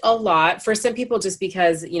used a lot for some people just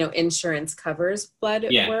because, insurance covers blood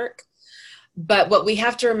work. But what we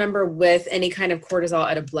have to remember with any kind of cortisol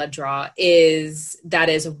at a blood draw is that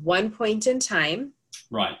is one point in time.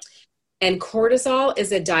 Right. And cortisol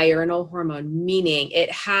is a diurnal hormone, meaning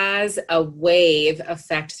it has a wave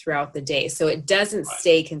effect throughout the day. So it doesn't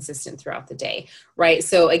stay consistent throughout the day, right?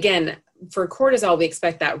 So again, for cortisol, we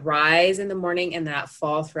expect that rise in the morning and that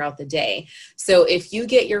fall throughout the day. So if you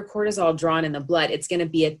get your cortisol drawn in the blood, it's going to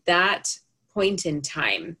be at that point in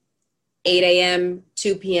time. 8 a.m.,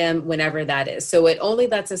 2 p.m., whenever that is. So it only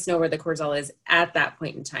lets us know where the cortisol is at that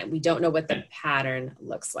point in time. We don't know what the pattern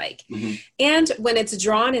looks like. Mm-hmm. And when it's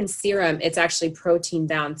drawn in serum, it's actually protein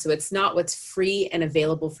bound. So it's not what's free and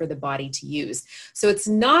available for the body to use. So it's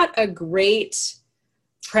not a great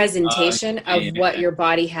presentation of what your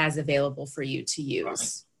body has available for you to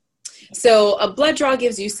use. Right. So a blood draw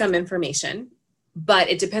gives you some information,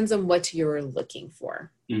 but it depends on what you're looking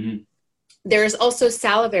for. Mm-hmm. There's also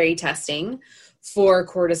salivary testing for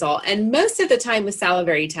cortisol. And most of the time with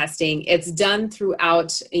salivary testing, it's done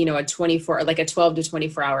throughout, a 12 to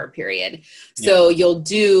 24 hour period. So you'll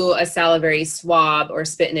do a salivary swab or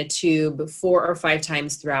spit in a tube 4 or 5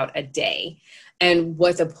 times throughout a day. And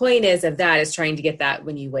what the point is of that is trying to get that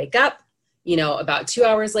when you wake up, about 2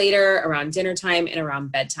 hours later, around dinner time and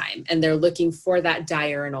around bedtime. And they're looking for that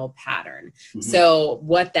diurnal pattern. Mm-hmm. So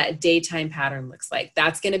what that daytime pattern looks like,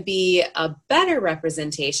 that's going to be a better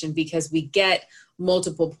representation because we get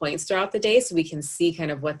multiple points throughout the day. So we can see kind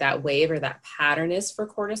of what that wave or that pattern is for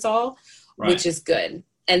cortisol, which is good.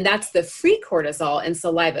 And that's the free cortisol and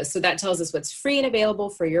saliva. So that tells us what's free and available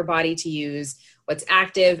for your body to use, what's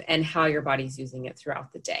active, and how your body's using it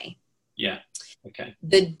throughout the day. Yeah. Okay.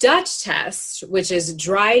 The Dutch test, which is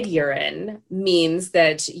dried urine, means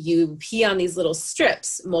that you pee on these little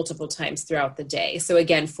strips multiple times throughout the day. So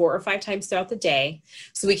again, 4 or 5 times throughout the day.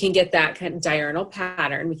 So we can get that kind of diurnal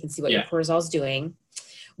pattern. We can see what your cortisol is doing.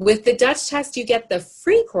 With the Dutch test, you get the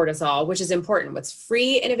free cortisol, which is important. What's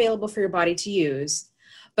free and available for your body to use.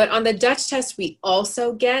 But on the Dutch test, we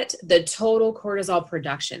also get the total cortisol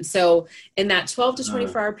production. So in that 12 to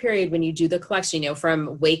 24 hour period, when you do the collection,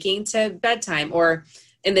 from waking to bedtime, or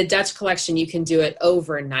in the Dutch collection, you can do it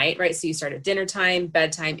overnight, right? So you start at dinner time,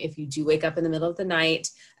 bedtime, if you do wake up in the middle of the night,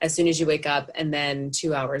 as soon as you wake up, and then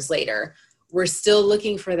 2 hours later. We're still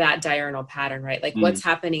looking for that diurnal pattern, right? Like what's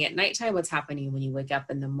happening at nighttime, what's happening when you wake up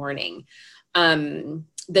in the morning. The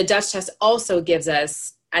Dutch test also gives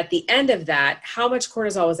us, at the end of that, how much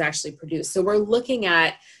cortisol was actually produced. So we're looking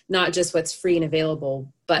at not just what's free and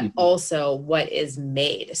available, but also what is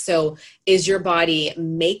made. So is your body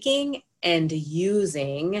making and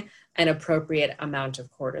using an appropriate amount of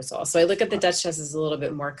cortisol? So I look at the Dutch test as a little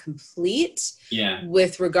bit more complete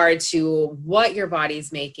with regard to what your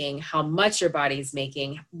body's making, how much your body's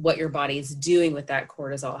making, what your body's doing with that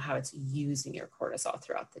cortisol, how it's using your cortisol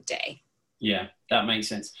throughout the day. Yeah, that makes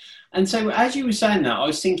sense. And so as you were saying that, I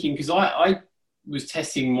was thinking, because I was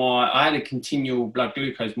testing I had a continual blood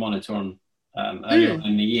glucose monitor on earlier on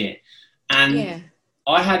in the year. And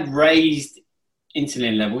I had raised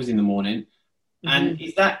insulin levels in the morning. And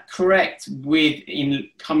is that correct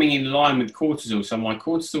coming in line with cortisol? So my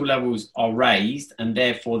cortisol levels are raised and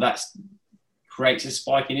therefore that creates a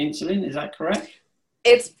spike in insulin. Is that correct?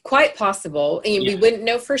 It's quite possible. And we wouldn't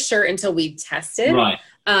know for sure until we tested. Right.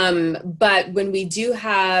 But when we do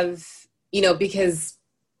have, because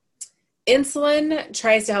insulin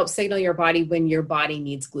tries to help signal your body when your body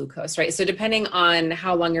needs glucose, right? So depending on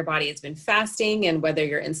how long your body has been fasting and whether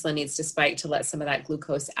your insulin needs to spike to let some of that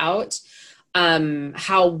glucose out,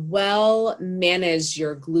 how well managed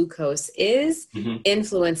your glucose is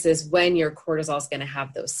influences when your cortisol is going to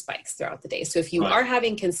have those spikes throughout the day. So if you are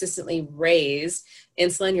having consistently raised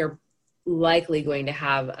insulin, you're likely going to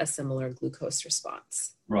have a similar glucose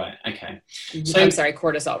response. Right. Okay. So I'm sorry,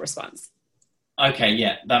 cortisol response. Okay.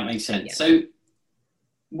 Yeah, that makes sense. Yeah. So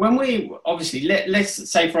when we obviously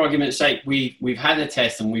let's say for argument's sake, we've had a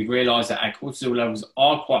test and we've realized that our cortisol levels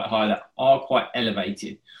are quite high, that are quite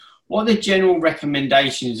elevated. What are the general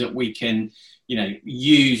recommendations that we can,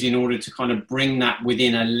 use in order to kind of bring that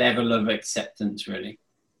within a level of acceptance, really?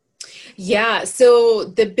 Yeah. So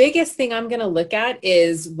the biggest thing I'm going to look at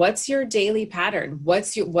is what's your daily pattern? What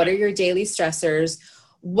are your daily stressors?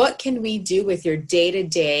 What can we do with your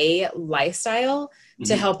day-to-day lifestyle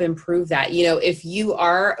to help improve that? If you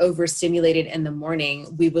are overstimulated in the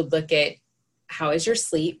morning, we would look at how is your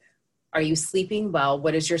sleep? Are you sleeping well?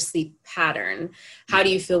 What is your sleep pattern? How do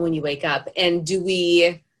you feel when you wake up? And do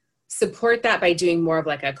we support that by doing more of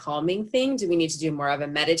like a calming thing? Do we need to do more of a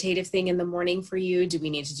meditative thing in the morning for you? Do we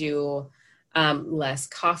need to do less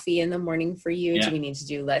coffee in the morning for you? Yeah. Do we need to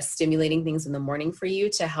do less stimulating things in the morning for you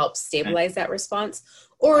to help stabilize that response?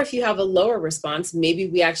 Or if you have a lower response, maybe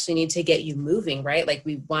we actually need to get you moving, right? Like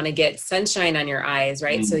we want to get sunshine on your eyes,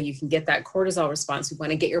 right? So you can get that cortisol response. We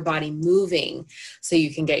want to get your body moving so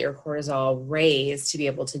you can get your cortisol raised to be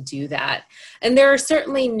able to do that. And there are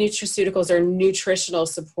certainly nutraceuticals or nutritional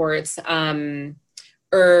supports,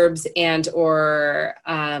 herbs and or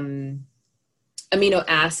amino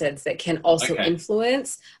acids that can also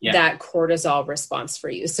influence that cortisol response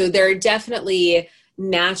for you. So there are definitely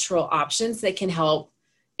natural options that can help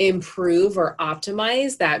improve or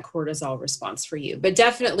optimize that cortisol response for you, but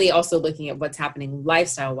definitely also looking at what's happening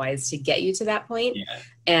lifestyle wise to get you to that point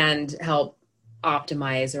and help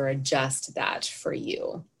optimize or adjust that for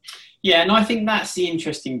you. Yeah. And I think that's the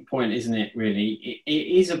interesting point, isn't it? Really, it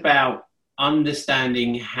is about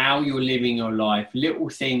understanding how you're living your life, little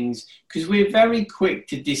things, because we're very quick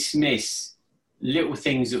to dismiss little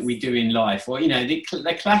things that we do in life. Or,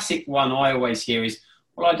 the classic one I always hear is,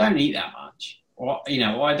 well, I don't eat that much. Or,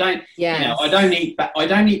 or I don't, I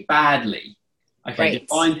don't eat badly. Okay.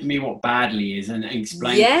 Define to me what badly is and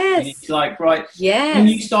explain. Yes. And it's like, right. Yes. When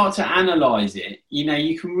you start to analyze it,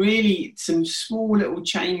 you can really, some small little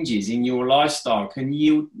changes in your lifestyle can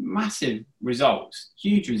yield massive results,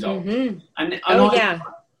 huge results. And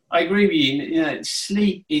I agree with you.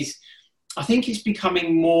 Sleep is, I think it's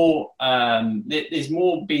becoming more, there's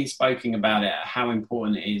more being spoken about it, how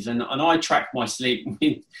important it is. And I track my sleep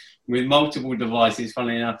with multiple devices,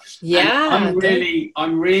 funnily enough. Yeah. And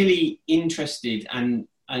I'm really interested and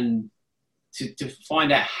to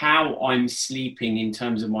find out how I'm sleeping in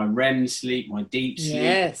terms of my REM sleep, my deep sleep.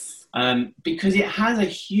 Yes. Because it has a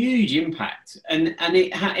huge impact and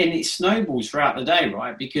it snowballs throughout the day,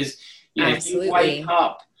 right? Because if you wake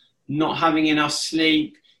up not having enough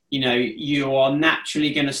sleep, you are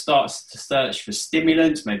naturally going to start to search for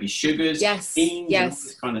stimulants, maybe sugars, beans,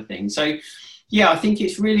 this kind of thing. So, I think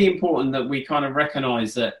it's really important that we kind of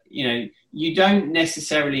recognize that, you don't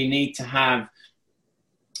necessarily need to have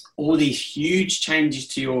all these huge changes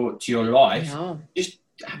to your life. No. Just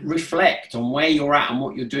reflect on where you're at and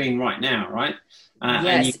what you're doing right now, right?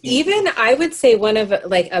 Yes. Even I would say one of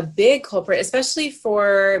like a big culprit, especially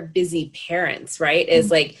for busy parents, right, is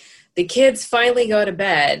like the kids finally go to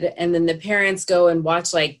bed and then the parents go and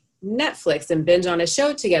watch like Netflix and binge on a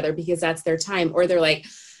show together because that's their time. Or they're like,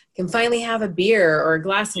 can finally have a beer or a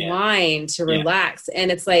glass of wine to relax.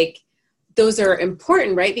 And it's like, those are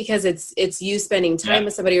important, right? Because it's you spending time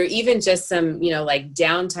with somebody or even just some, like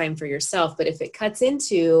downtime for yourself. But if it cuts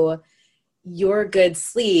into your good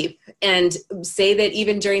sleep and say that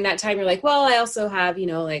even during that time, you're like, well, I also have,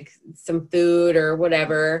 like some food or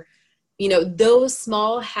whatever, those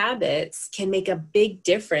small habits can make a big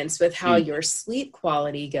difference with how your sleep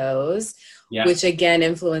quality goes, which again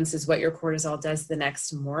influences what your cortisol does the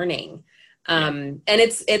next morning. And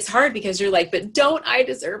it's hard because you're like, but don't I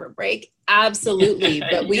deserve a break? Absolutely.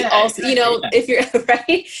 But we also, if you're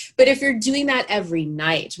right, but if you're doing that every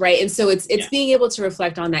night, right. And so it's being able to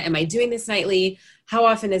reflect on that. Am I doing this nightly? How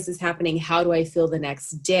often is this happening? How do I feel the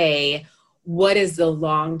next day? What is the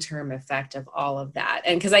long-term effect of all of that?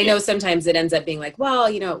 And because I know sometimes it ends up being like, well,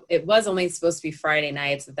 it was only supposed to be Friday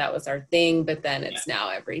nights that was our thing, but then it's now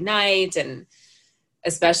every night. And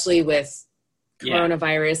especially with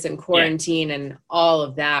coronavirus and quarantine and all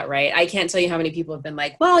of that, right? I can't tell you how many people have been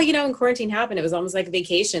like, well, you know, when quarantine happened, it was almost like a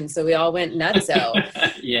vacation. So we all went nuts. So,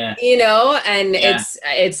 you know, and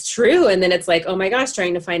it's true. And then it's like, oh my gosh,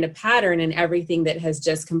 trying to find a pattern in everything that has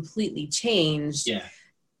just completely changed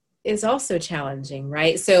is also challenging,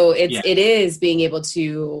 right? So it is being able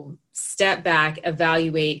to step back,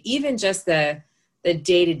 evaluate even just the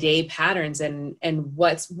day-to-day patterns and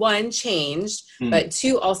what's one changed, but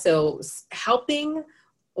two also helping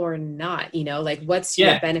or not, you know, like what's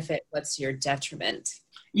your benefit, what's your detriment.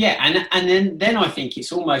 Yeah. And then I think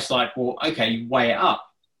it's almost like, well, okay, you weigh it up,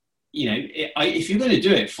 you know, if you're going to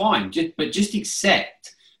do it, fine, but just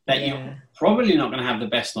accept that you're probably not going to have the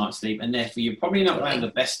best night's sleep, and therefore you're probably not going to have the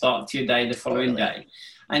best start to your day the following day.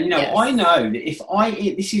 And, you know, I know that if I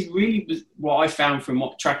eat, this is really what I found from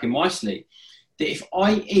tracking my sleep, that if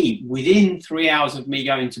I eat within 3 hours of me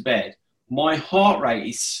going to bed, my heart rate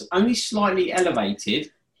is only slightly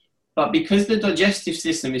elevated, but because the digestive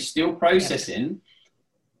system is still processing,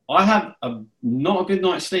 I have not a good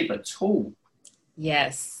night's sleep at all.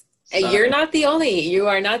 Yes. So. You are not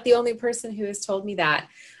the only person who has told me that.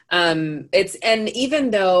 And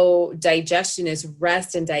even though digestion is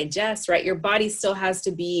rest and digest, right, your body still has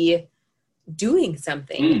to be doing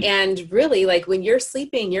something. And really, like when you're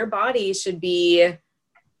sleeping, your body should be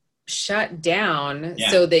shut down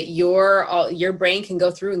so that your brain can go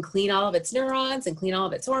through and clean all of its neurons and clean all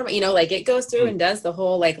of its hormones, you know, like it goes through and does the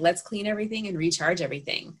whole, like, let's clean everything and recharge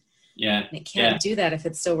everything. And it can't do that if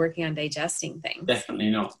it's still working on digesting things. Definitely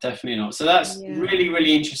not. So that's really,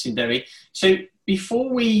 really interesting, Debbie. So before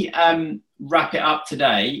we wrap it up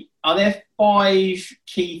today, are there 5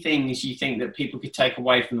 key things you think that people could take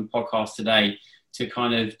away from the podcast today to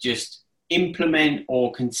kind of just implement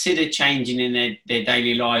or consider changing in their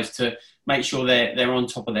daily lives to make sure they're on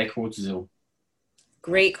top of their cortisol?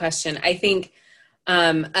 Great question. I think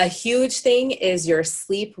a huge thing is your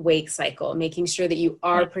sleep-wake cycle, making sure that you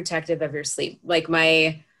are protective of your sleep. Like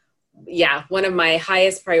one of my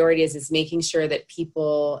highest priorities is making sure that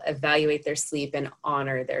people evaluate their sleep and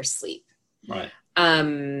honor their sleep. Right.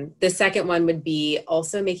 The second one would be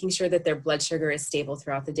also making sure that their blood sugar is stable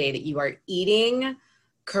throughout the day, that you are eating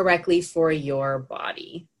correctly for your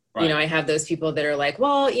body. Right. You know, I have those people that are like,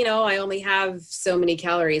 well, you know, I only have so many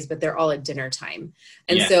calories, but they're all at dinner time.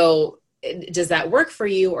 And so does that work for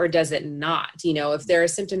you or does it not? You know, if there are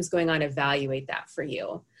symptoms going on, evaluate that for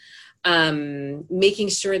you. Making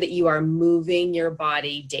sure that you are moving your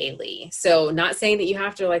body daily. So not saying that you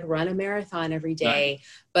have to like run a marathon every day,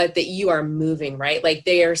 but that you are moving, right? Like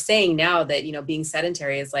they are saying now that, you know, being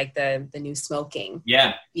sedentary is like the new smoking.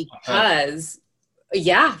 Yeah. Because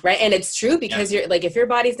right. And it's true because you're like, if your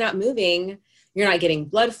body's not moving, you're not getting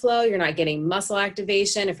blood flow, you're not getting muscle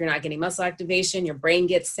activation. If you're not getting muscle activation, your brain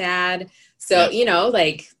gets sad. So, you know,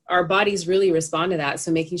 like our bodies really respond to that.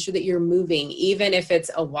 So making sure that you're moving, even if it's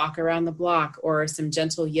a walk around the block or some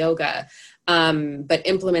gentle yoga, but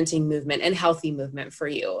implementing movement and healthy movement for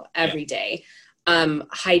you every day.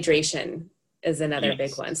 Hydration is another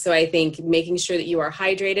big one. So I think making sure that you are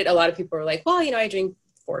hydrated. A lot of people are like, well, you know, I drink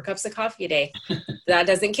 4 cups of coffee a day. That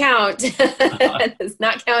doesn't count. That does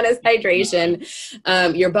not count as hydration.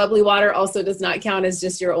 Your bubbly water also does not count as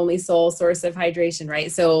just your only sole source of hydration,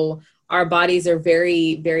 right? So our bodies are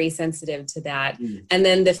very, very sensitive to that. And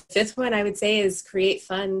then the 5th one I would say is create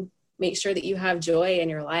fun. Make sure that you have joy in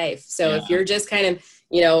your life. So if you're just kind of,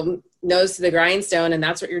 you know, nose to the grindstone and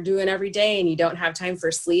that's what you're doing every day and you don't have time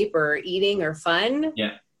for sleep or eating or fun,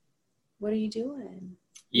 what are you doing?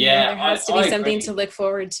 There has to be something to look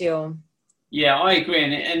forward to. Yeah, I agree.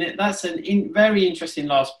 And that's a very interesting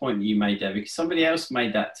last point that you made there, because somebody else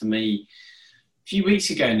made that to me a few weeks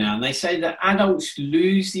ago now. And they say that adults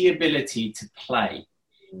lose the ability to play.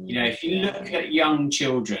 You know, if you look at young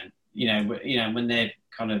children, you know, when they're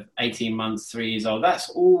kind of 18 months, 3 years old, that's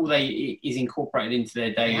all is incorporated into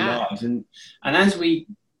their daily lives. And as we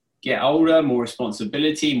get older, more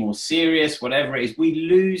responsibility, more serious, whatever it is, we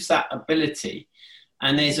lose that ability.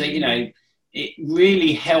 And there's it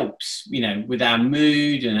really helps, you know, with our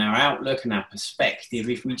mood and our outlook and our perspective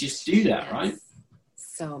if we just do that, right?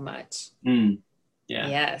 So much.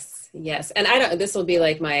 Yes. And this will be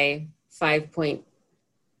like my 5-point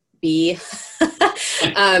B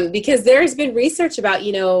because there's been research about,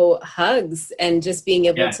 you know, hugs and just being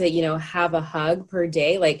able to, you know, have a hug per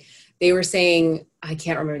day. Like they were saying, I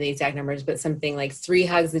can't remember the exact numbers, but something like 3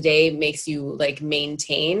 hugs a day makes you like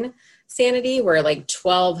maintain sanity, where like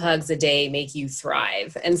 12 hugs a day make you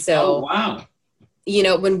thrive. And so, you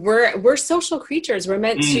know, when we're social creatures, we're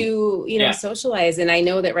meant to, you know, socialize. And I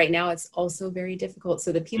know that right now it's also very difficult.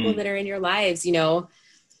 So the people that are in your lives, you know,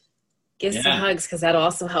 Give some hugs, because that'll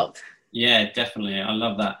also help. Yeah, definitely. I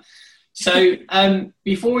love that. So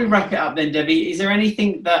before we wrap it up then, Debbie, is there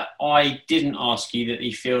anything that I didn't ask you that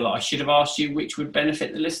you feel that I should have asked you which would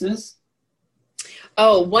benefit the listeners?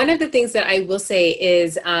 Oh, one of the things that I will say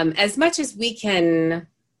is as much as we can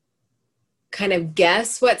kind of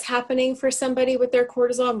guess what's happening for somebody with their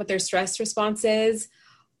cortisol and what their stress response is,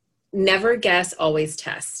 never guess, always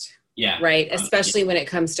test. Yeah. Right? Especially when it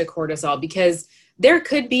comes to cortisol, because there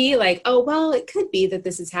could be like, oh, well, it could be that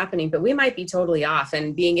this is happening, but we might be totally off.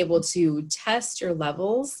 And being able to test your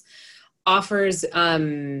levels offers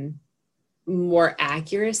more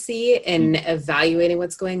accuracy in evaluating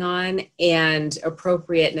what's going on and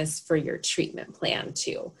appropriateness for your treatment plan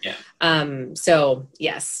too. Yeah. So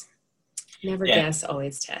yes, never guess,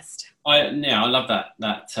 always test. I love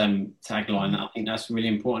that tagline. I think that's really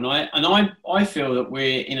important. I feel that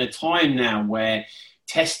we're in a time now where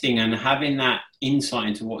testing and having that insight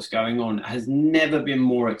into what's going on has never been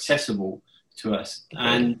more accessible to us.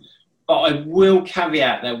 But I will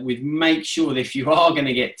caveat that with make sure that if you are going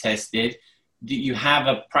to get tested, that you have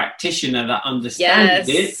a practitioner that understands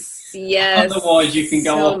it. Yes. Otherwise, you can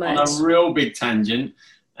go off on a real big tangent,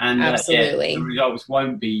 and absolutely, the results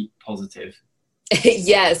won't be positive.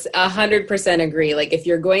 Yes, 100% agree. Like if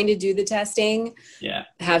you're going to do the testing,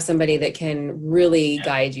 have somebody that can really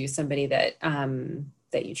guide you, somebody that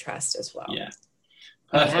that you trust as well. Yeah.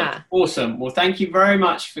 Perfect. Yeah. Awesome. Well, thank you very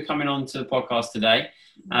much for coming on to the podcast today.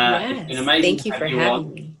 It's been amazing. Thank you for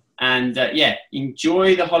having me. And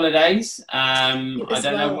enjoy the holidays. I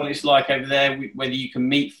don't know what it's like over there, whether you can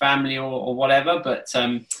meet family or whatever, but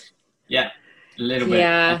a little bit.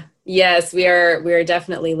 Yeah. Yes, we are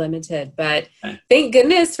definitely limited, but thank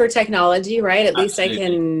goodness for technology, right? At least I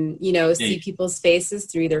can, see people's faces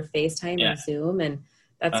through either FaceTime or Zoom, and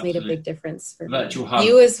that's made a big difference for virtual me. hug.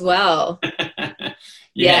 You as well.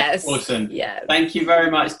 Yes. Awesome. Yes. Thank you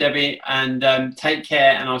very much, Debbie, and take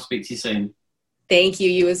care, and I'll speak to you soon. Thank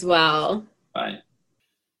you. You as well. Bye.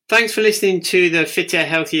 Thanks for listening to the Fitter,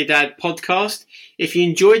 Healthier Dad podcast. If you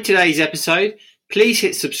enjoyed today's episode, please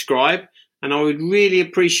hit subscribe, and I would really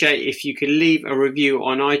appreciate if you could leave a review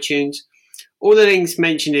on iTunes. All the links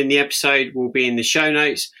mentioned in the episode will be in the show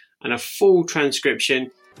notes, and a full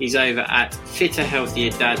transcription is over at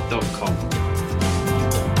fitterhealthierdad.com.